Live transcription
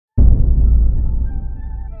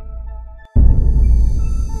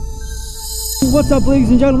What's up,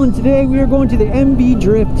 ladies and gentlemen? Today we are going to the MB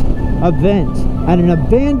Drift event at an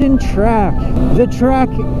abandoned track. The track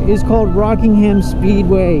is called Rockingham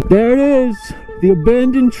Speedway. There it is, the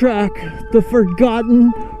abandoned track, the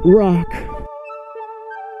Forgotten Rock.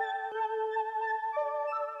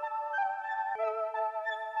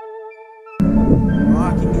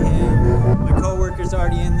 Rockingham. My co-worker's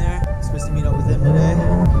already in there. I'm supposed to meet up with him today.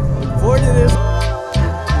 Looking forward to this.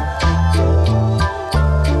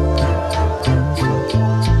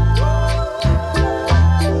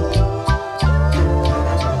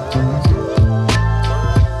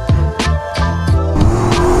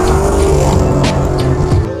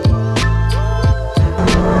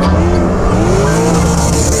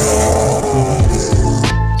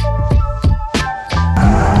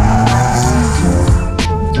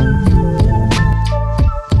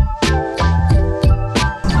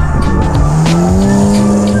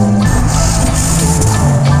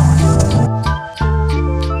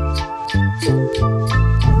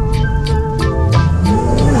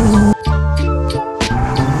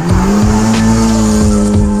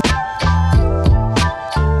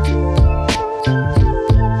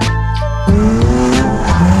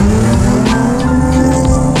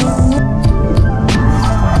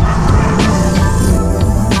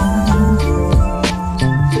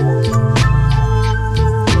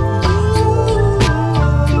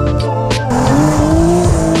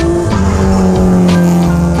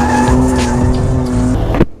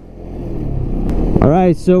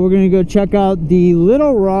 Alright, so we're gonna go check out the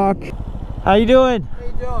Little Rock. How you doing? How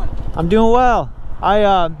you doing? I'm doing well.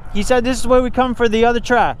 He said this is where we come for the other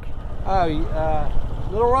track. Oh,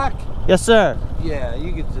 Little Rock? Yes, sir. Yeah,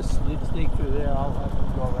 you could just sneak through there. I'll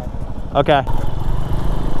go around. Okay.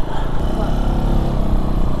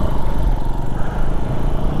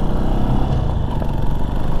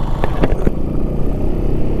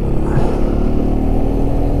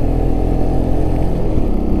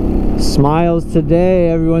 Smiles today,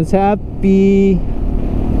 everyone's happy.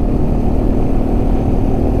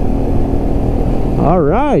 All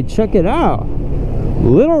right, check it out.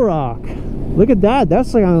 Little Rock. Look at that.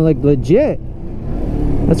 That's kind of like legit.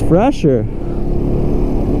 That's fresher.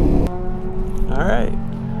 All right.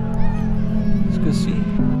 Let's go see.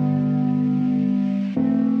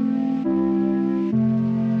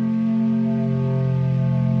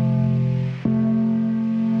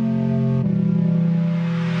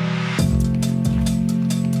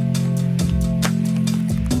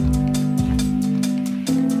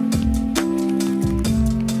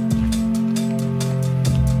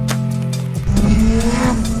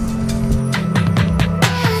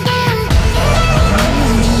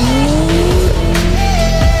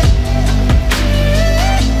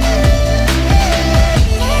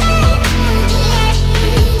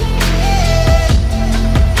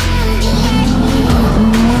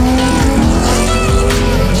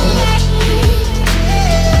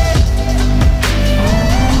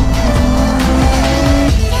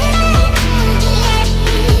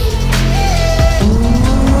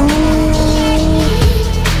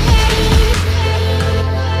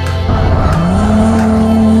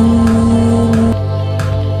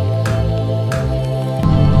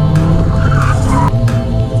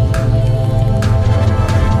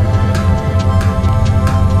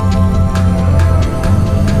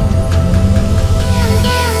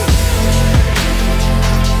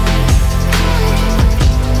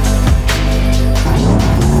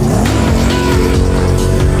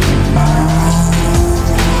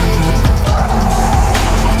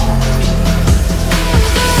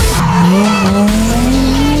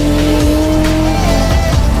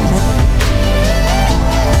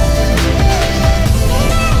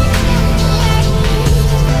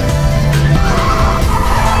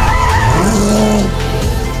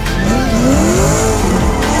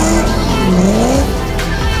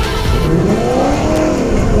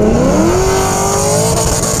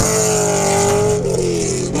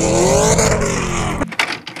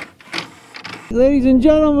 Ladies and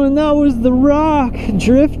gentlemen, that was the Rock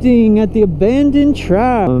drifting at the abandoned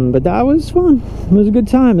track. But that was fun. It was a good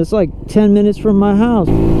time. It's like 10 minutes from my house.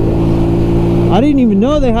 I didn't even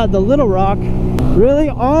know they had the Little Rock. Really,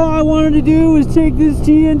 all I wanted to do was take this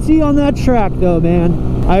TNT on that track though,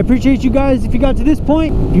 man. I appreciate you guys if you got to this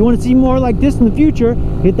point. If you want to see more like this in the future,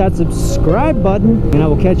 hit that subscribe button, and I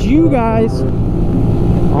will catch you guys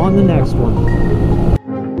on the next one.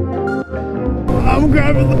 I'm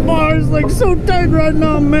grabbing the bars like so tight right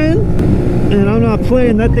now, man. And I'm not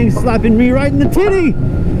playing. That thing's slapping me right in the titty.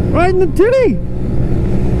 Right in the titty.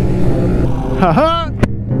 Haha.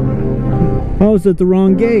 I was at the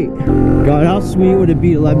wrong gate. God, how sweet would it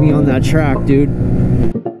be to let me on that track, dude?